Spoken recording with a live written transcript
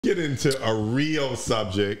Get into a real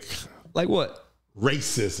subject. Like what?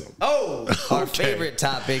 Racism. Oh, our favorite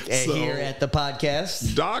topic here at the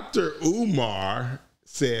podcast. Dr. Umar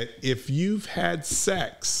said if you've had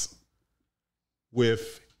sex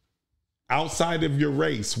with outside of your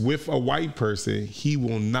race with a white person,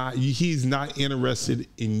 he's not interested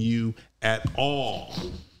in you at all.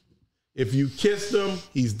 If you kissed him,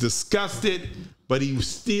 he's disgusted, but he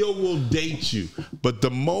still will date you. But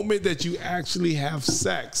the moment that you actually have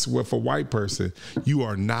sex with a white person, you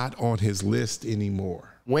are not on his list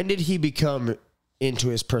anymore. When did he become into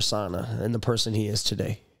his persona and the person he is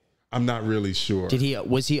today? I'm not really sure.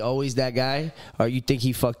 Was he always that guy? Or you think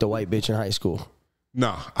he fucked a white bitch in high school?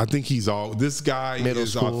 No, I think this guy Middle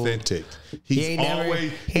is school. authentic. He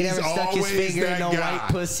never stuck his finger in no white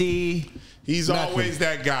pussy. He's always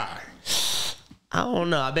that guy. I don't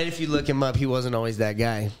know. I bet if you look him up, he wasn't always that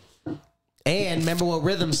guy. And remember what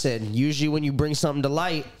Rhythm said. Usually when you bring something to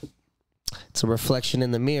light, it's a reflection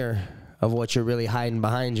in the mirror of what you're really hiding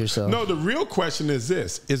behind yourself. No, the real question is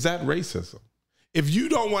this. Is that racism? If you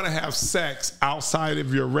don't want to have sex outside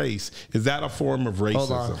of your race, is that a form of racism?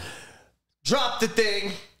 Hold on. Drop the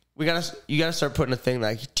thing. You gotta start putting a thing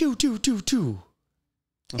like, choo.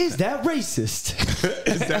 Okay. Is that racist?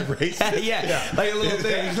 Is that racist? Yeah, like a little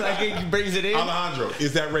thing. Like he brings it in. Alejandro,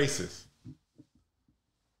 is that racist?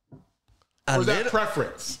 Or is that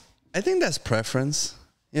preference? I think that's preference.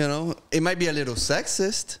 You know, it might be a little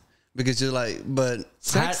sexist because you're like, but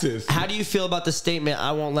sexist. How do you feel about the statement,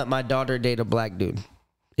 I won't let my daughter date a black dude?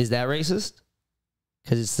 Is that racist?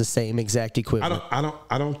 Because it's the same exact equivalent.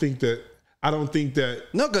 I don't think that.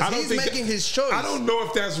 No, because he's making his choice. I don't know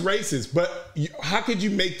if that's racist, but how could you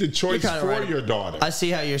make the choice for your daughter? I see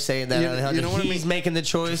how you're saying that. You know what he's making the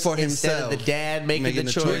choice for instead himself, of the dad making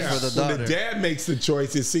the choice for the daughter. When the dad makes the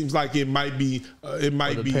choice, it seems like it might be.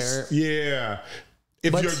 Parent. Yeah.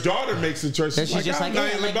 If your daughter makes the choice, she's just like,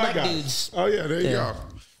 I like black dudes. Oh yeah, there you go.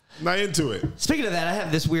 Not into it. Speaking of that, I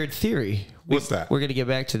have this weird theory. What's that? We're gonna get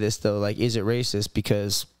back to this though. Like, is it racist?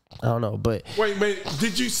 Because I don't know, but wait.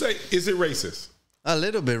 Did you say is it racist? A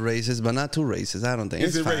little bit racist, but not too racist. I don't think.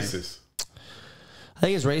 Is it racist? I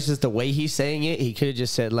think it's racist the way he's saying it. He could have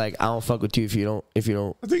just said like, "I don't fuck with you if you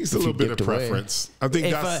don't." I think it's a little bit of preference. I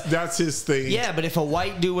think that's his thing. Yeah, but if a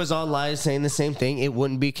white dude was online saying the same thing, it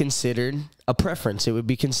wouldn't be considered a preference. It would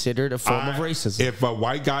be considered a form of racism. If a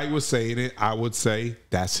white guy was saying it, I would say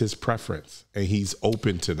that's his preference, and he's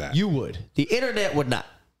open to that. You would. The internet would not.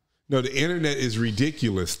 No, the internet is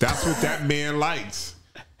ridiculous. That's what that man likes.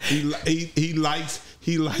 He likes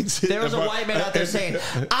it. There was a white man out there saying,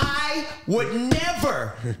 I would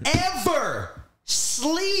never, ever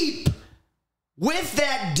sleep with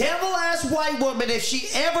that devil-ass white woman if she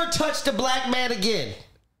ever touched a black man again.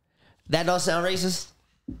 That don't sound racist?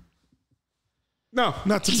 No,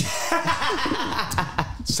 not to me.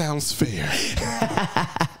 Sounds fair.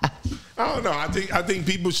 I don't know. I think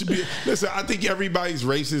people should be. Listen, I think everybody's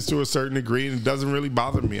racist to a certain degree, and it doesn't really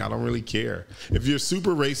bother me. I don't really care. If you're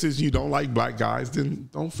super racist, you don't like black guys, then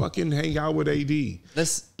don't fucking hang out with AD.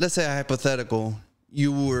 Let's say a hypothetical.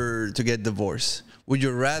 You were to get divorced. Would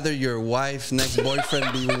you rather your wife, next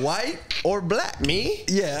boyfriend, be white or black? Me?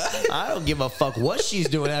 Yeah. I don't give a fuck what she's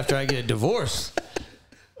doing after I get a divorce.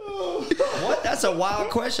 What? That's a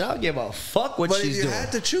wild question. I don't give a fuck what she's doing. But if you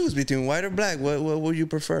had to choose between white or black, what would you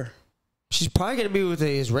prefer? She's probably going to be with an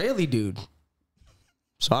Israeli dude.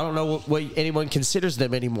 So I don't know what anyone considers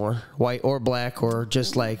them anymore. White or black or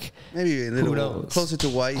just like... Maybe a little closer to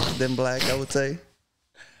white than black, I would say.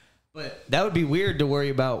 But that would be weird to worry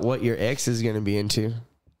about what your ex is going to be into.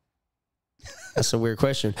 That's a weird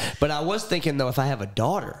question. But I was thinking, though, if I have a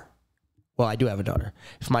daughter... Well, I do have a daughter.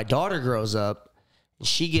 If my daughter grows up,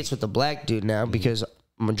 she gets with a black dude now because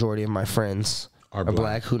majority of my friends... Are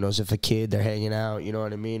black. Who knows if a kid, they're hanging out, you know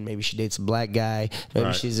what I mean? Maybe she dates a black guy.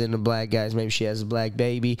 Maybe she's into black guys. Maybe she has a black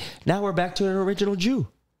baby. Now we're back to an original Jew.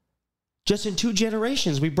 Just in 2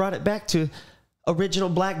 generations, we brought it back to original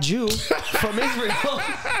black Jew from Israel.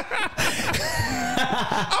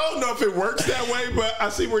 I don't know if it works that way, but I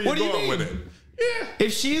see where you're going with it. Yeah.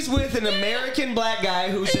 If she's with an American black guy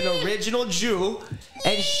who's an original Jew,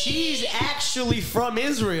 and she's actually from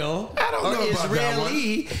Israel, I don't know about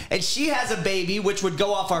Israeli, that one. And she has a baby, which would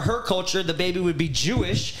go off of her culture. The baby would be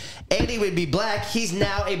Jewish, and he would be black. He's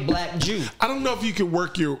now a black Jew. I don't know if you can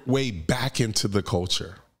work your way back into the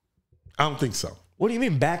culture. I don't think so. What do you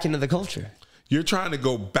mean back into the culture? You're trying to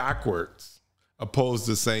go backwards. Opposed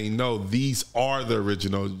to saying, no, these are the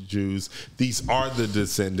original Jews. These are the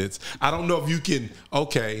descendants. I don't know if you can,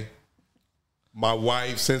 okay, my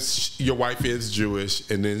wife, since your wife is Jewish,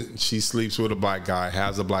 and then she sleeps with a black guy,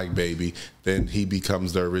 has a black baby, then he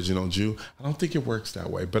becomes the original Jew. I don't think it works that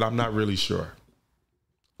way, but I'm not really sure.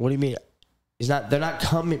 What do you mean? They're not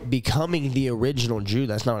becoming the original Jew.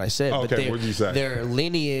 That's not what I said. Okay, what did you say? Their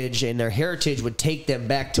lineage and their heritage would take them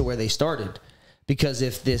back to where they started. Because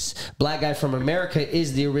if this black guy from America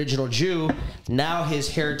is the original Jew, now his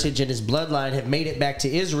heritage and his bloodline have made it back to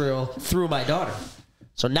Israel through my daughter.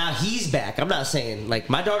 So now he's back. I'm not saying, like,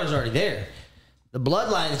 my daughter's already there. The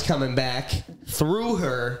bloodline is coming back through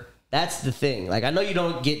her. That's the thing. Like, I know you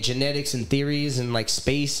don't get genetics and theories and, like,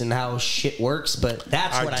 space and how shit works, but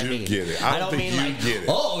that's what I mean. I do get it. I don't mean, like, get it.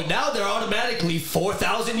 Oh, now they're automatically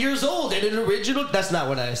 4,000 years old and an original. That's not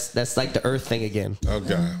what that's like the Earth thing again.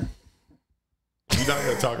 Okay. You're not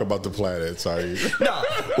going to talk about the planets, are you? No,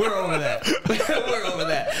 we're over that. We're over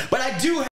that. But I do